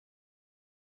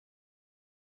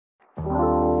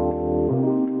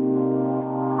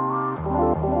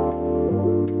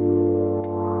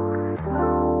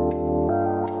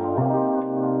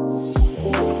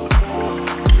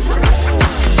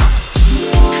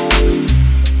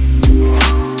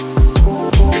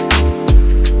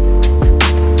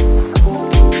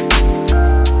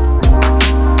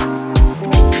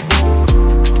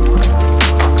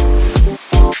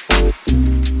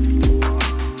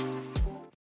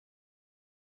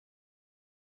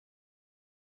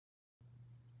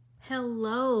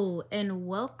Hello, and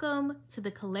welcome to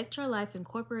the Collect Your Life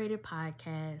Incorporated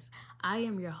podcast. I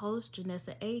am your host,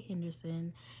 Janessa A.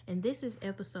 Henderson, and this is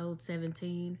episode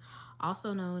 17,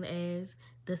 also known as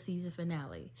the season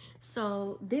finale.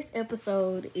 So, this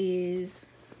episode is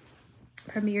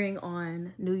premiering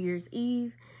on New Year's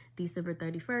Eve, December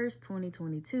 31st,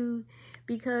 2022,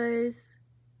 because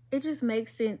it just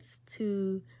makes sense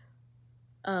to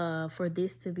for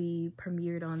this to be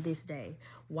premiered on this day.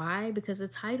 Why? Because the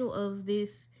title of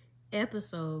this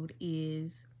episode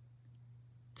is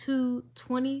To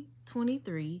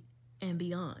 2023 and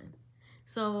Beyond.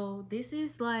 So this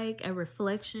is like a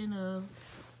reflection of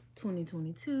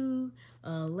 2022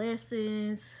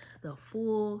 lessons, the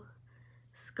full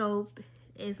scope,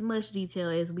 as much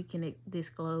detail as we can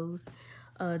disclose,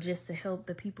 just to help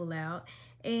the people out.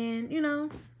 And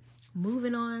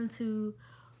moving on to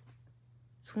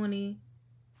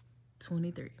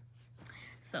 2023.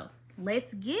 So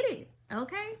let's get it.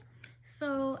 Okay.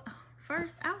 So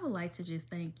first, I would like to just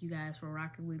thank you guys for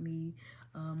rocking with me.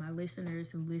 My listeners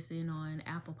who listen on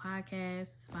Apple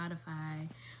Podcasts, Spotify,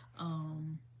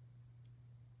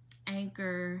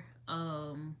 Anchor.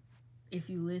 If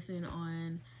you listen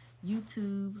on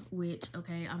YouTube, which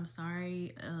I'm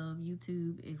sorry,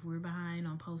 YouTube, if we're behind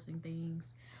on posting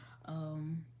things,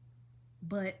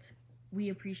 but we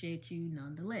appreciate you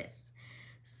nonetheless.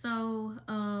 So,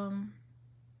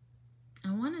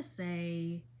 I want to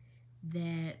say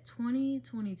that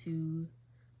 2022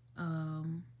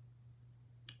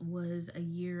 was a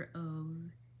year of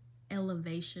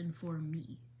elevation for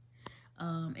me.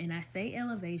 And I say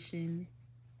elevation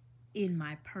in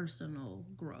my personal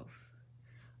growth,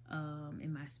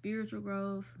 in my spiritual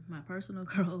growth, my personal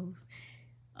growth,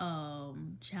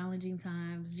 challenging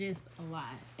times, just a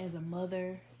lot. As a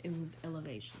mother, it was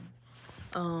elevation.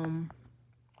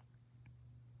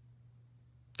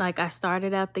 Like I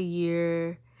started out the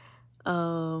year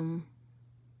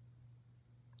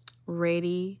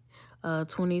ready.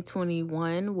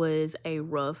 2021 was a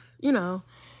rough, I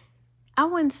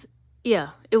wouldn't,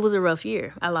 it was a rough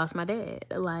year. I lost my dad.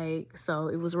 So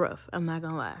it was rough. I'm not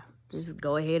gonna lie. Just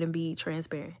go ahead and be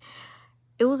transparent.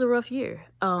 It was a rough year.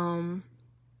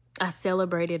 I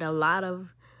celebrated a lot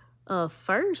of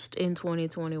first in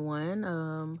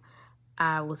 2021.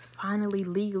 I was finally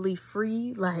legally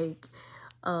free.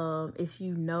 If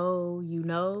you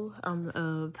know,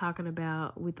 I'm talking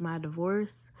about with my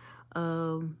divorce,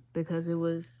 because it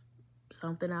was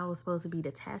something I was supposed to be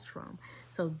detached from.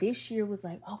 So this year was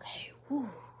like, okay, whew,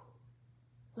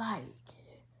 like,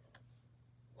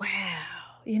 wow,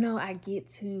 I get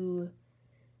to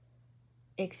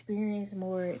experience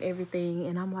more and everything,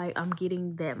 and I'm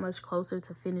getting that much closer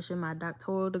to finishing my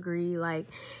doctoral degree. Like,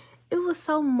 it was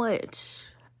so much.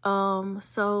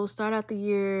 So start out the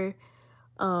year,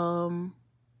 and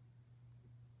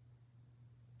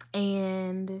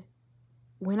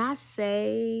when I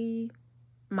say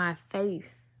my faith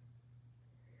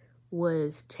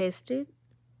was tested,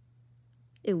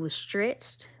 it was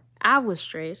stretched. I was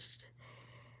stretched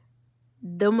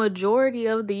the majority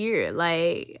of the year.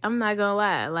 Like, I'm not gonna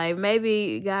lie. Like,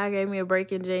 maybe God gave me a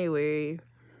break in January,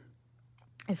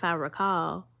 if I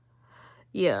recall.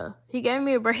 Yeah, he gave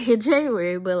me a break in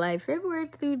January, but like February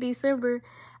through December,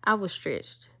 I was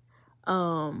stretched.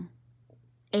 And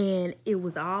it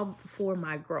was all for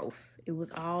my growth. It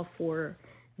was all for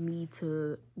me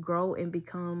to grow and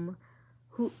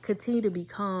continue to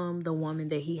become the woman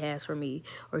that he has for me,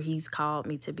 or he's called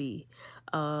me to be.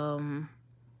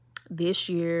 This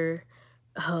year,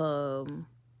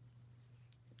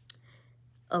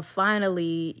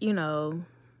 finally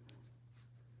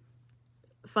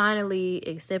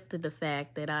accepted the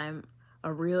fact that I'm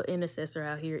a real intercessor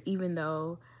out here, even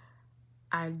though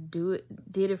I did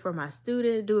it for my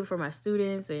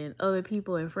students and other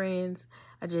people and friends.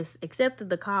 I just accepted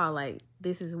the call. Like,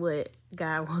 this is what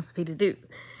God wants me to do.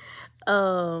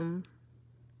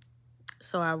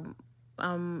 So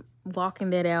I'm walking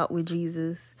that out with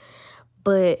Jesus.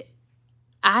 But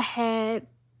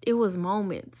it was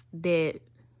moments that,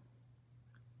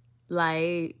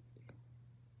 like,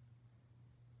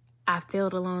 I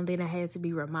felt alone. Then I had to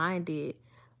be reminded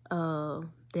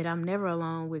that I'm never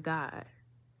alone with God.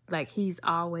 Like, he's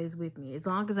always with me. As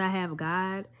long as I have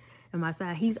God on my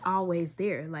side, he's always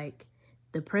there. Like,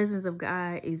 the presence of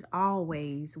God is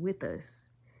always with us.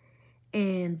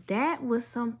 And that was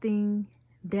something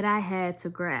that I had to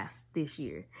grasp this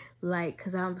year. Like,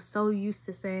 because I'm so used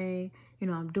to saying,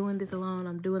 I'm doing this alone,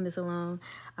 I'm doing this alone,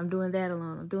 I'm doing that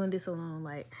alone, I'm doing this alone.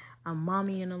 Like, I'm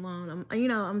mommying alone.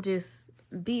 I'm just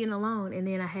being alone. And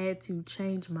then I had to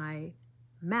change my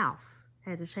mouth. I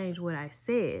had to change what I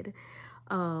said.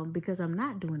 because I'm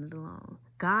not doing it alone.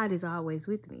 God is always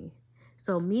with me.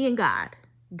 So me and God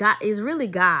is really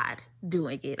God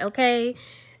doing it, okay?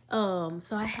 So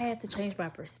I had to change my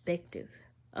perspective.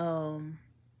 I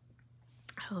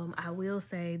will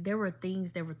say there were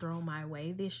things that were thrown my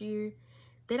way this year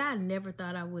that I never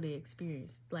thought I would have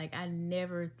experienced. Like I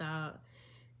never thought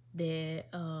that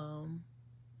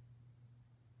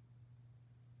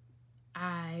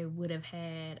I would have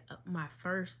had my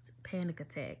first panic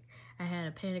attack. I had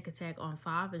a panic attack on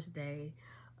Father's Day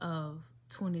of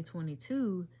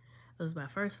 2022. It was my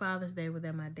first Father's Day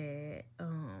without my dad.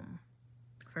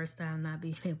 First time not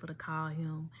being able to call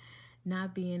him,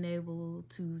 not being able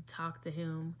to talk to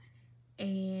him,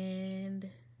 and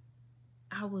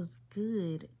I was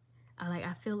good.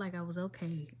 I feel like I was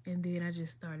okay, and then I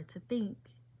just started to think,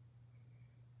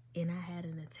 and I had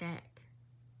an attack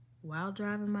while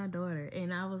driving my daughter,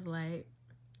 and I was like,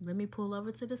 let me pull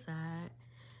over to the side,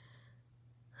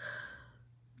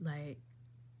 like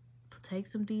take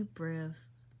some deep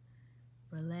breaths,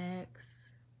 relax,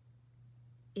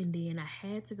 and then I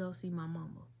had to go see my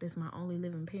mama. That's my only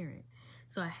living parent,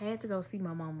 so I had to go see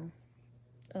my mama,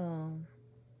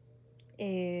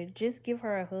 and just give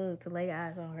her a hug to lay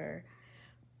eyes on her,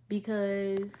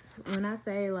 because when I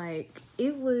say like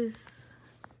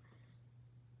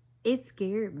it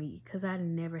scared me because I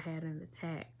never had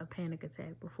a panic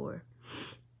attack before.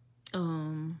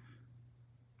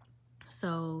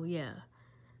 So yeah,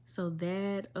 so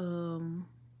that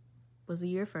was a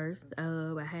year first.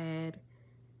 I had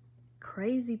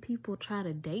crazy people try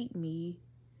to date me,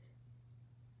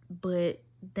 but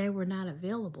they were not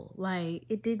available. Like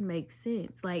it didn't make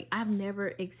sense. Like I've never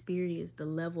experienced the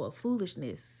level of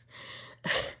foolishness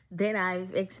that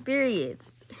I've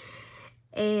experienced.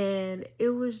 And it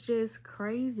was just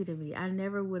crazy to me. I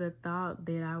never would have thought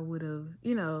that I would have,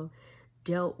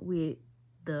 dealt with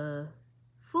the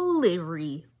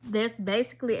foolery. That's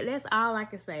all I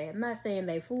can say. I'm not saying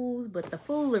they fools, but the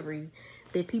foolery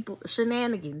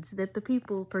shenanigans that the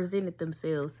people presented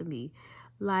themselves to me.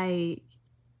 Like,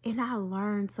 and I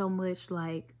learned so much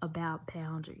like about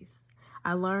boundaries.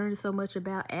 I learned so much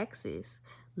about access.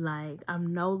 Like,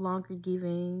 I'm no longer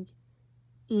giving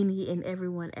any and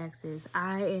everyone access.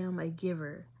 I am a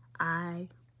giver. I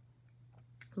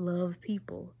love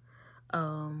people.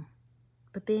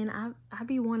 But then I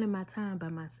be wanting my time by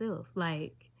myself.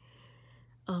 Like,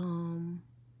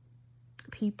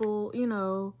 people,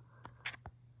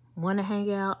 want to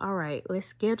hang out. All right, let's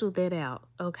schedule that out.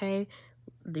 Okay,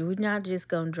 we're not just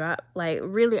gonna drop. Like,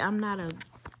 really, I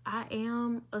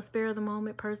am a spare of the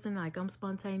moment person. Like, I'm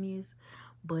spontaneous.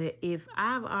 But if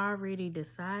I've already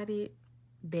decided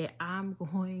that I'm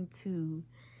going to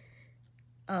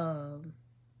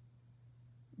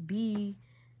be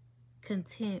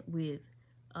content with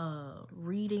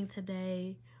reading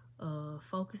today,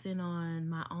 focusing on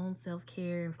my own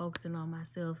self-care and focusing on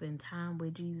myself and time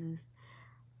with Jesus,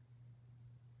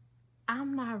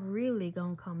 I'm not really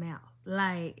gonna come out.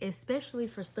 Like, especially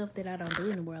for stuff that I don't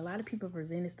do anymore. A lot of people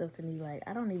presented stuff to me like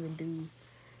I don't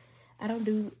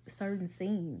do certain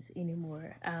scenes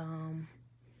anymore.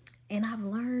 And I've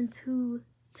learned to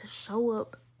show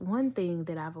up. One thing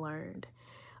that I've learned,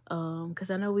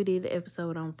 because I know we did the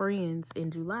episode on Friends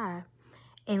in July,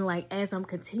 and like as I'm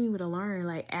continuing to learn,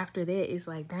 like after that, it's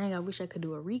like, dang, I wish I could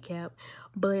do a recap.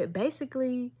 But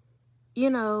basically,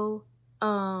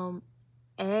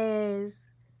 as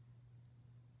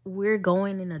we're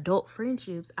going in adult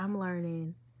friendships, I'm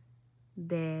learning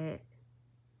that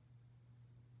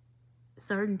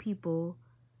certain people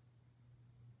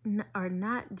are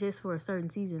not just for a certain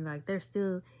season. Like, they're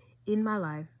still in my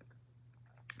life,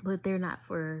 but they're not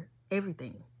for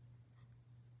everything.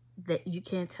 That you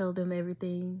can't tell them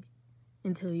everything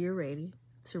until you're ready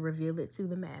to reveal it to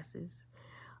the masses,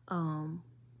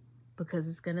 because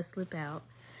it's gonna slip out,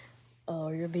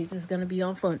 or your business is gonna be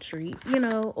on Front Street,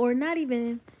 or not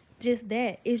even just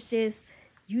that. It's just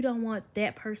you don't want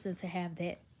that person to have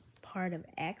that part of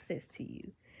access to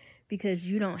you, because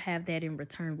you don't have that in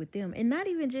return with them. And not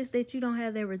even just that you don't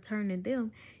have that return in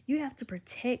them, you have to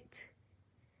protect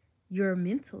your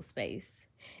mental space.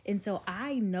 And so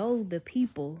I know the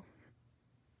people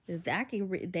that I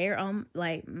can they're on,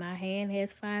 like, my hand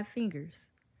has 5 fingers.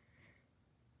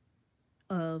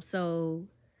 So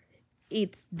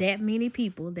it's that many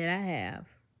people that I have,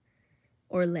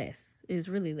 or less. It's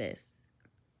really less,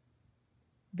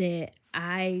 that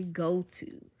I go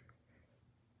to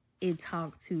and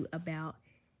talk to about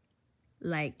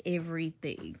like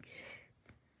everything,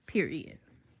 period.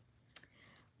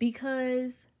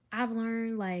 Because I've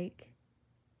learned, like,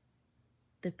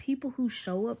 the people who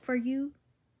show up for you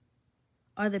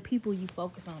are the people you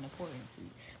focus on important to.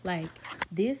 Like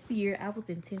this year, I was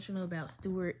intentional about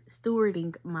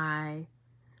stewarding my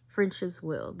friendships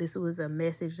well. This was a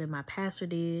message that my pastor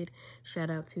did. Shout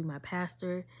out to my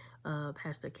pastor,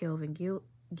 Pastor Kelvin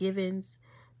Givens,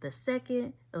 the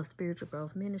second of Spiritual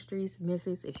Growth Ministries,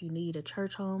 Memphis. If you need a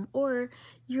church home or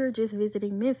you're just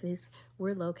visiting Memphis,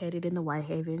 we're located in the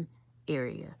Whitehaven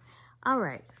area. All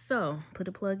right, so put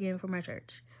a plug in for my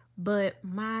church. But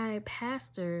my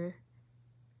pastor,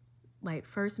 like,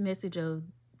 first message of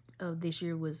this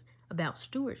year was about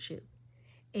stewardship.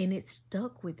 And it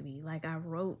stuck with me. Like, I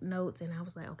wrote notes and I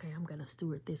was like, okay, I'm going to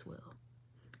steward this well.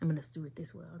 I'm going to steward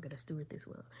this well. I'm going to steward this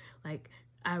well. Like,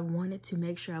 I wanted to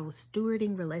make sure I was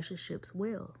stewarding relationships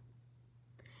well.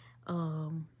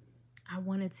 I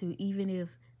wanted to, even if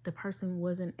the person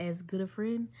wasn't as good a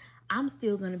friend, I'm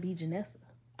still going to be Janessa.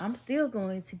 I'm still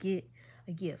going to get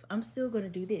a gift. I'm still going to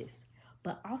do this.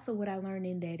 But also what I learned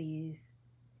in that is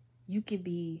you could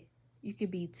be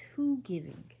too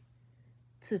giving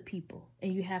to people,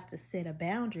 and you have to set a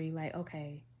boundary. Like,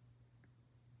 okay,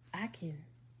 I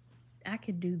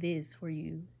can do this for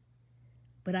you,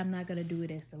 but I'm not gonna do it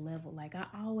as the level. Like, I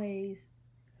always,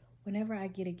 whenever I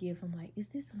get a gift, I'm like, is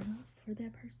this enough for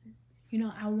that person? You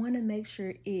know, I want to make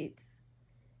sure it's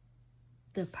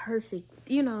the perfect,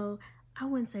 I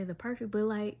wouldn't say the perfect, but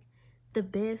like the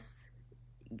best,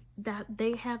 that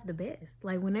they have the best.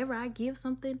 Like, whenever I give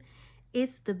something,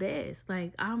 it's the best.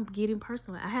 Like, I'm getting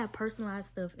personal. I have personalized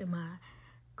stuff in my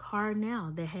car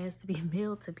now that has to be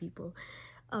mailed to people.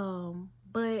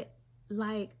 But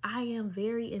like, I am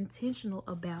very intentional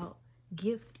about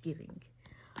gift giving,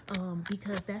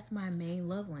 because that's my main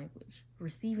love language,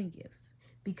 receiving gifts,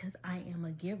 because I am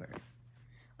a giver.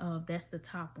 That's the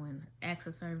top one. Acts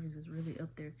of service is really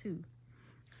up there too.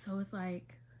 So it's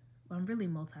like, well, I'm really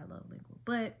multi-love lingual,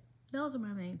 but those are my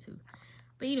main two.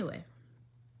 But anyway,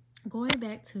 going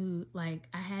back to, like,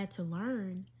 I had to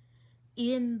learn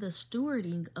in the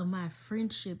stewarding of my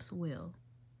friendships well,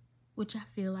 which I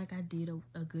feel like I did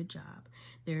a good job.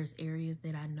 There's areas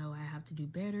that I know I have to do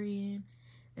better in,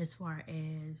 as far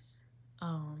as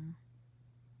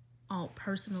all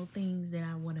personal things that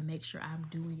I want to make sure I'm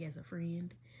doing as a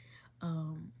friend.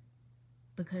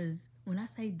 Because when I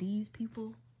say these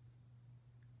people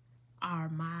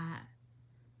are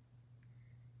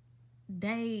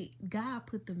God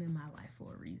put them in my life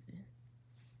for a reason.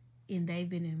 And they've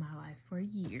been in my life for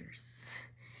years.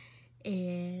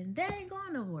 And they ain't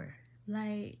going nowhere,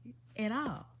 like, at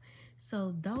all.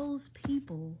 So those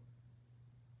people,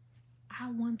 I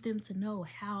want them to know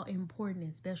how important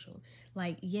and special.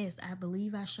 Like, yes, I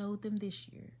believe I showed them this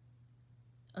year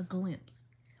a glimpse,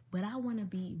 but I want to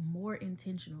be more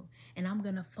intentional, and I'm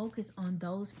going to focus on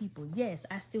those people. Yes,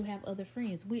 I still have other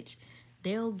friends, which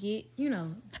they'll get,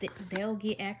 they'll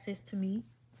get access to me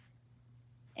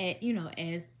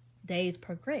as days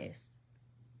progress.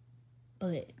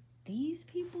 But these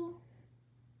people,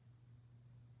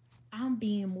 I'm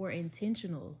being more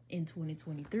intentional in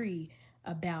 2023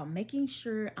 about making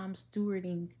sure I'm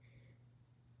stewarding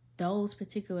those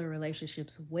particular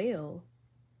relationships well.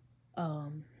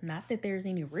 Not that there's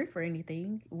any riff or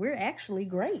anything. We're actually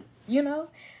great,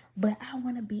 but I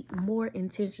want to be more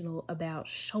intentional about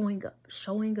showing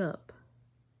up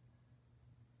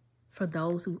for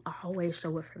those who always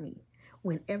show up for me.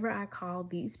 Whenever I call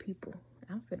these people,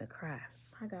 I'm finna cry.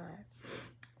 My God.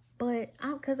 But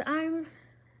I'm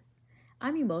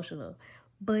emotional,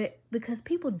 but because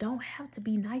people don't have to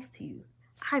be nice to you.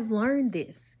 I've learned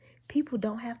this. People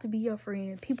don't have to be your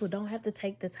friend. People don't have to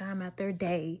take the time out their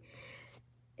day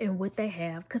and what they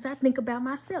have. Because I think about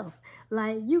myself.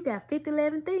 Like, you got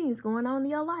 11 things going on in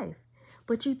your life,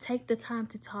 but you take the time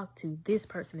to talk to this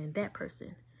person and that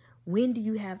person. When do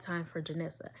you have time for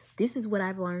Janessa? This is what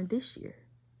I've learned this year.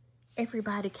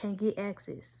 Everybody can't get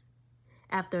access.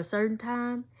 After a certain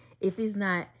time, if it's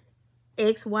not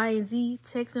X, Y, and Z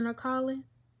texting or calling,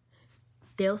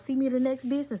 they'll see me the next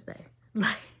business day.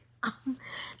 Like, I'm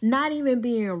not even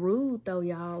being rude though,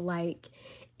 y'all. Like,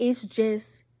 it's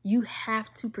just, you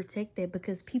have to protect that,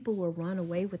 because people will run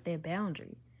away with that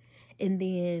boundary. And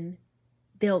then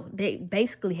they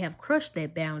basically have crushed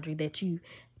that boundary that you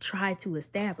try to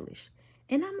establish.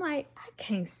 And I'm like, I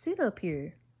can't sit up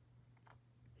here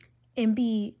and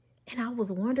I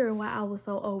was wondering why I was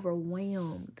so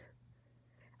overwhelmed.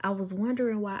 I was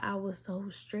wondering why I was so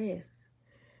stressed,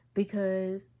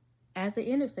 because as an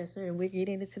intercessor, and we're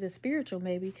getting into the spiritual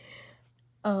maybe,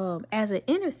 as an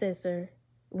intercessor,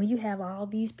 when you have all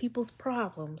these people's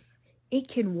problems, it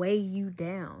can weigh you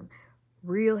down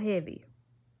real heavy.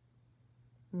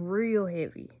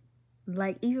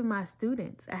 Like, even my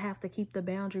students, I have to keep the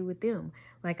boundary with them.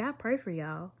 Like, I pray for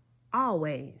y'all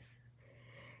always.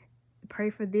 Pray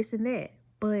for this and that.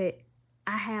 But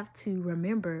I have to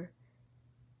remember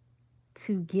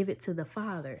to give it to the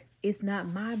Father. It's not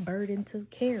my burden to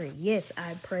carry. Yes,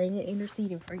 I'm praying and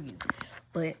interceding for you,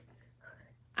 but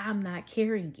I'm not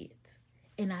carrying it.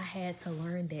 And I had to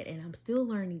learn that, and I'm still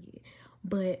learning it.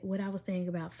 But what I was saying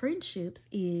about friendships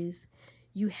is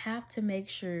you have to make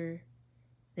sure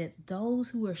that those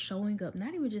who are showing up,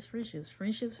 not even just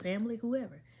friendships, family,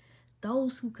 whoever,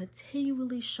 those who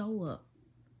continually show up,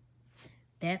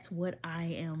 that's what I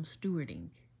am stewarding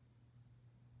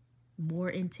more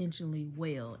intentionally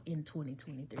well in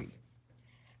 2023.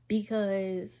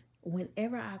 Because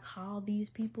whenever I call these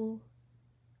people,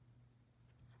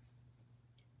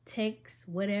 text,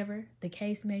 whatever the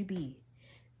case may be,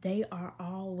 they are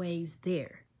always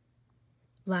there.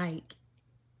 Like,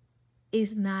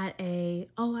 it's not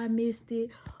oh, I missed it.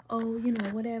 Oh,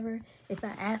 whatever. If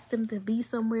I ask them to be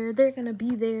somewhere, they're going to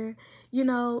be there.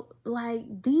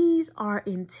 Like, these are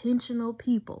intentional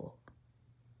people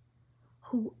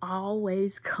who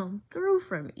always come through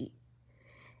for me.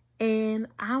 And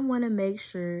I want to make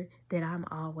sure that I'm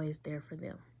always there for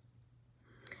them.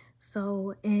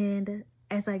 So, and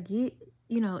as I get,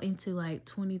 into like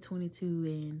 2022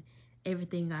 and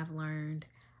everything I've learned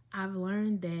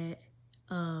that,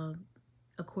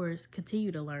 of course,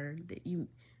 continue to learn that you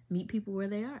meet people where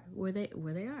they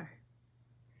are.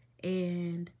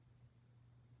 And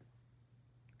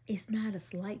it's not a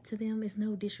slight to them. It's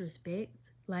no disrespect.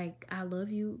 Like, I love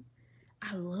you.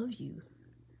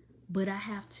 But I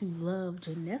have to love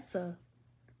Janessa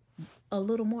a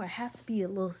little more. I have to be a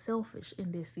little selfish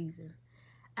in this season.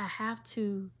 I have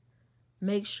to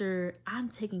make sure I'm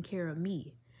taking care of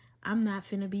me. I'm not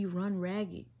finna be run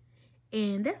ragged.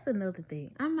 And that's another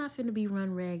thing. I'm not finna be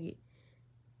run ragged.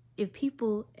 If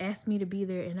people ask me to be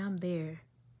there and I'm there,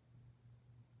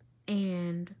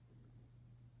 and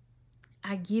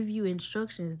I give you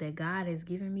instructions that God has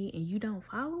given me and you don't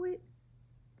follow it,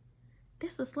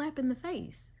 that's a slap in the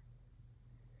face.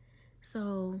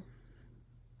 So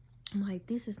I'm like,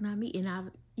 this is not me. And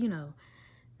I've,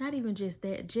 not even just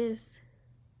that, just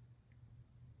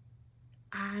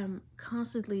I'm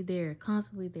constantly there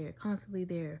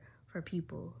for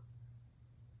people.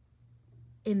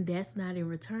 And that's not in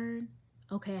return.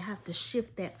 Okay, I have to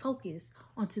shift that focus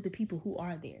onto the people who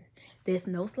are there. There's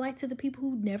no slight to the people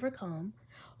who never come,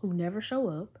 who never show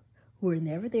up, who are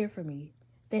never there for me.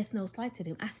 There's no slight to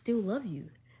them. I still love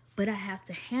you, but I have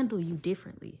to handle you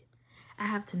differently. I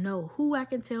have to know who I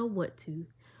can tell what to,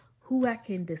 who I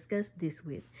can discuss this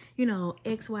with,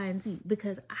 X, Y, and Z,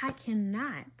 because I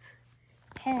cannot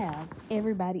have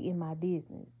everybody in my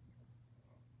business.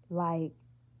 Like,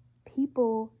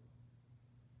 people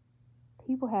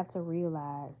have to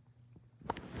realize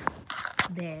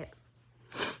that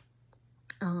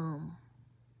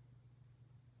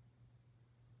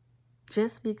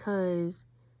just because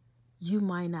you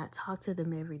might not talk to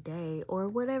them every day or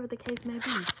whatever the case may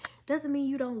be doesn't mean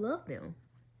you don't love them.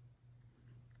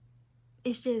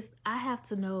 It's just I have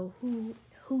to know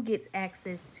who gets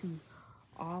access to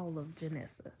all of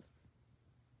Janessa.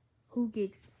 Who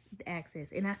gets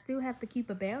access. And I still have to keep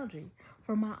a boundary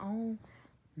for my own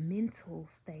mental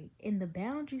state. And the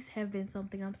boundaries have been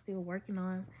something I'm still working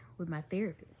on with my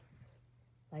therapist.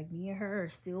 Like, me and her are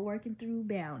still working through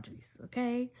boundaries,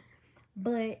 okay?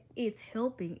 But it's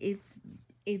helping.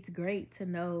 It's great to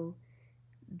know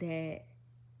that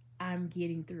I'm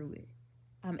getting through it.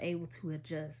 I'm able to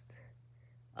adjust.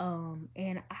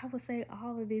 And I would say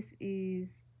all of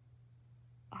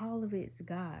it's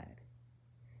God.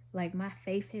 Like, my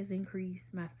faith has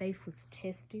increased. My faith was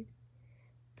tested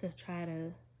to try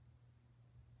to,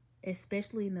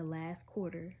 especially in the last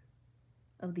quarter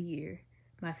of the year,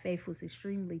 my faith was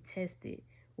extremely tested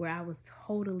where I was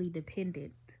totally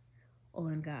dependent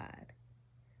on God.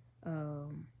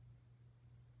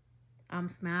 I'm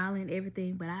smiling,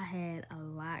 everything, but I had a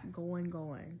lot going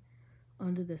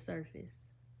under the surface.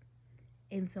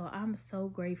 And so I'm so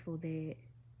grateful that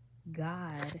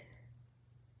God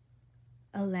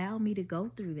allowed me to go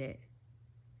through that,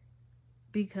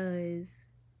 because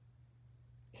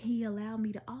he allowed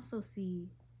me to also see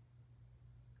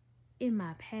in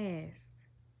my past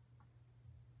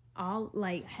all,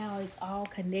 like, how it's all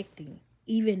connecting.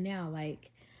 Even now,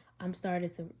 like, I'm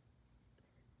starting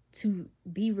to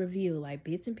be revealed, like,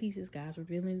 bits and pieces. God's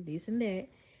revealing this and that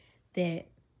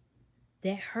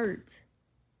hurt,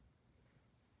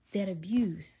 that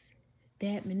abuse,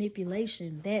 that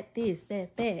manipulation, that this,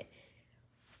 that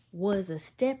was a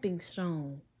stepping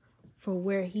stone for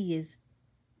where he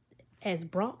has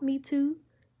brought me to,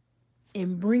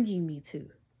 and bringing me to.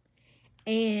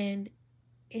 And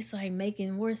it's like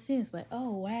making more sense. Like,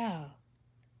 oh, wow.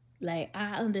 Like,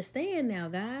 I understand now,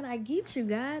 God. I get you,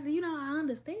 God. You know, I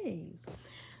understand you.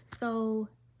 So,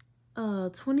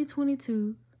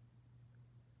 2022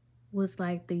 was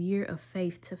like the year of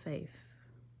faith to faith.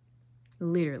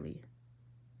 Literally.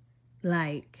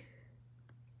 Like,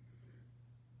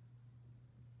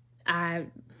 I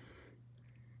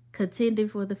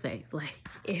contended for the faith. Like,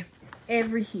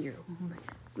 every year.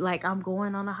 Like, I'm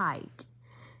going on a hike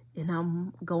and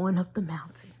I'm going up the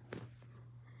mountain.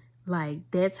 Like,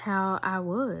 that's how I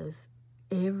was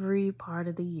every part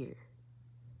of the year,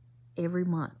 every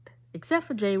month, except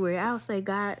for January. I would say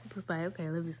God was like, okay,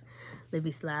 let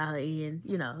me slide her in.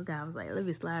 You know, God was like, let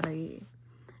me slide her in.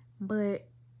 But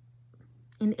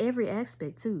in every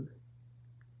aspect too,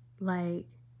 like,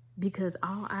 because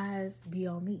all eyes be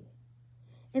on me.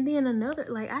 And then another,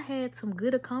 like, I had some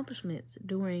good accomplishments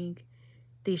during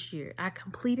this year. I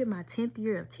completed my 10th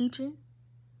year of teaching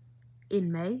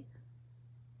in May.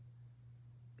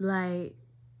 Like,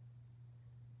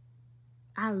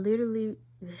 I literally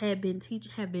have been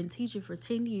teaching for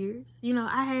 10 years. You know,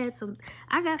 I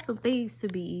got some things to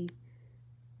be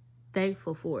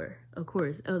thankful for, of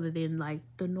course, other than like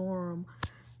the norm.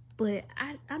 But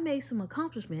I made some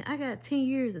accomplishment. I got 10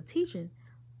 years of teaching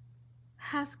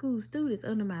high school students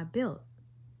under my belt.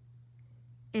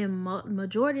 And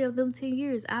majority of them 10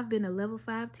 years, I've been a level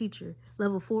 5 teacher,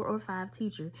 level 4 or 5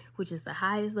 teacher, which is the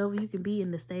highest level you can be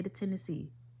in the state of Tennessee.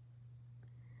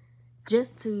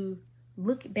 Just to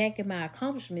look back at my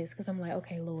accomplishments, because I'm like,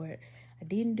 okay, Lord, I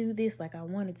didn't do this like I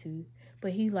wanted to,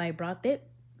 but he like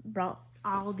brought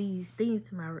all these things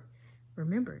to my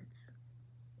remembrance.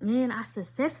 And I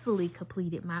successfully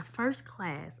completed my first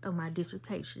class of my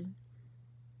dissertation.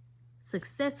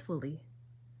 Successfully,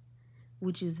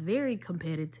 which is very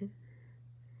competitive.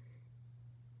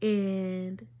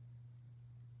 And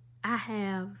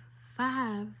I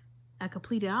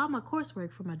completed all my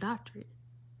coursework for my doctorate.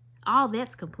 All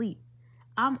that's complete.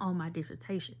 I'm on my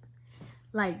dissertation.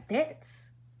 Like, that's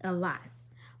a lot.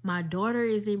 My daughter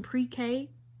is in pre-K,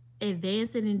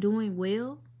 advancing and doing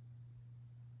well.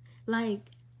 Like,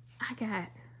 I got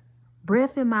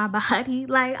breath in my body.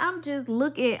 Like, I'm just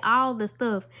looking at all the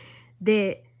stuff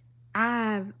that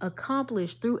I've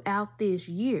accomplished throughout this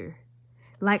year.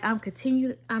 Like, I'm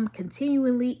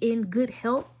continually in good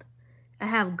health. I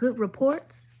have good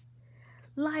reports.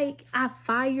 Like, I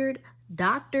fired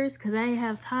doctors because I didn't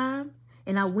have time,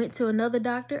 and I went to another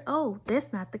doctor. Oh,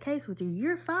 that's not the case with you.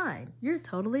 You're fine. You're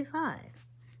totally fine.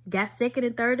 Got second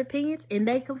and third opinions, and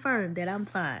they confirmed that I'm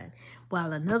fine,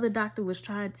 while another doctor was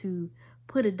trying to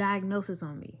put a diagnosis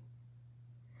on me.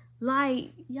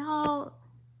 Like, y'all,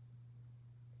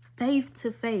 faith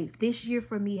to faith. This year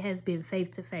for me has been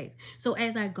faith to faith. So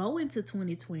as I go into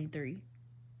 2023,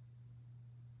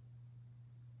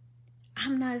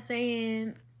 I'm not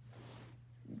saying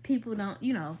people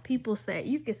don't, people say,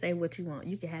 you can say what you want.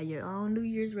 You can have your own New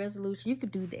Year's resolution. You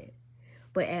could do that.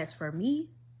 But as for me,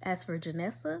 as for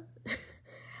Janessa,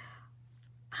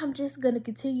 I'm just going to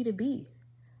continue to be.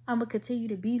 I'm going to continue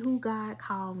to be who God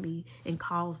called me and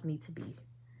calls me to be.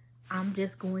 I'm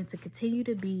just going to continue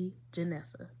to be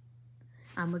Janessa.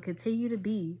 I'm going to continue to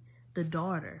be the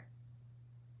daughter,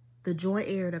 the joint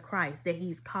heir to Christ that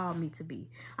he's called me to be.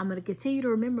 I'm going to continue to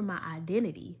remember my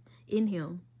identity in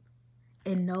him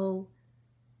and know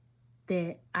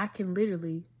that I can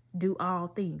literally do all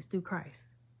things through Christ.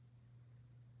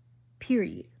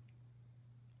 Period.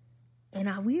 And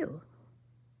I will.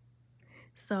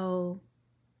 So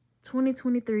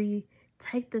 2023,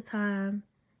 take the time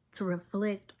to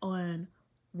reflect on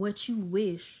what you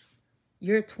wish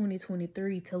your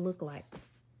 2023 to look like.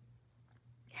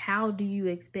 How do you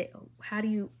expect,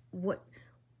 what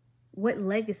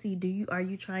legacy are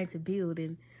you trying to build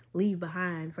and leave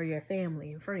behind for your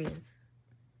family and friends?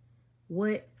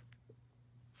 What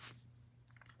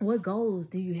goals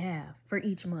do you have for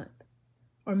each month?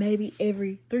 Or maybe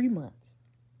every 3 months?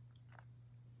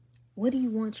 What do you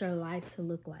want your life to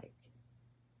look like?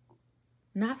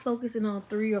 Not focusing on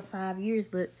 3 or 5 years,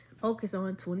 but focus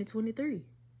on 2023.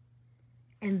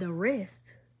 And the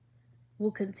rest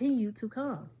will continue to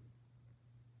come.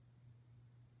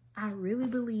 I really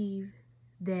believe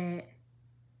that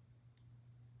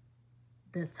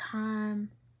the time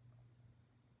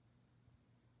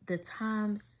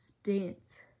spent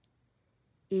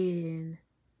in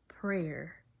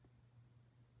prayer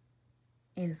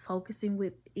and focusing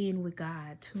with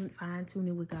God,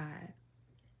 fine-tuning with God,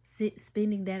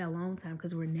 spending that alone time,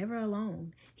 because we're never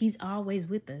alone. He's always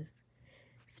with us.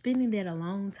 Spending that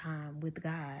alone time with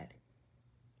God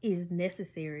is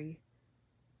necessary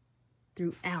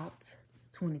throughout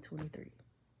 2023.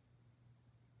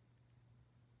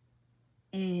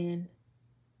 And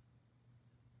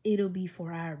it'll be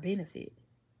for our benefit.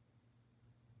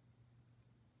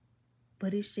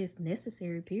 But it's just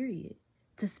necessary, period,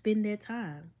 to spend that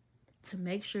time, to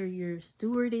make sure you're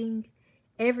stewarding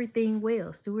everything well,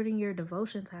 stewarding your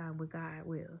devotion time with God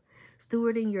well,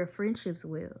 stewarding your friendships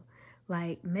well,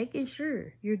 like making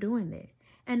sure you're doing that.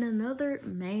 And another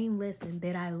main lesson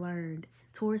that I learned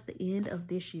towards the end of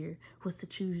this year was to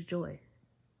choose joy.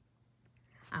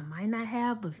 I might not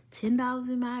have but $10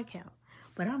 in my account,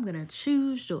 but I'm going to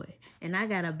choose joy. And I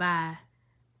got to buy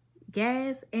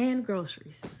gas and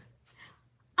groceries.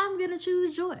 I'm going to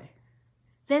choose joy.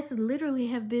 That's literally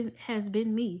has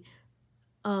been me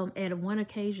at one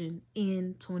occasion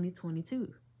in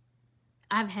 2022.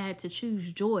 I've had to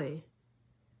choose joy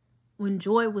when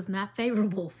joy was not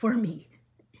favorable for me.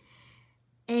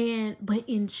 But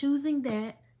in choosing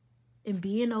that and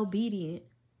being obedient,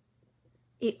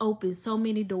 it opens so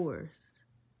many doors.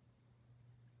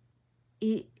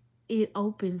 It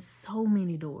opens so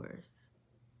many doors.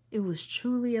 It was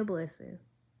truly a blessing.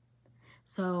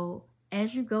 So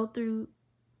as you go through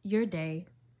your day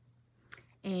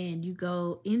and you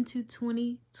go into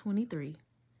 2023,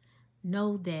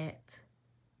 know that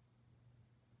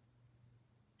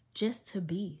just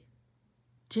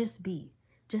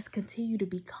continue to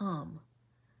become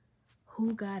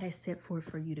who God has set forth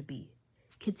for you to be.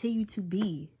 Continue to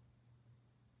be.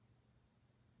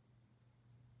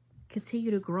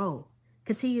 Continue to grow.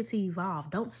 Continue to evolve.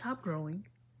 Don't stop growing.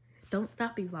 Don't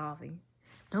stop evolving.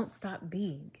 Don't stop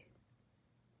being.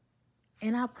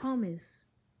 And I promise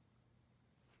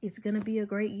it's going to be a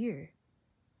great year.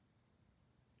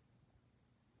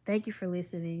 Thank you for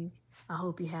listening. I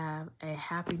hope you have a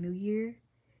happy new year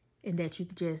and that you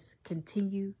just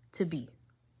continue to be.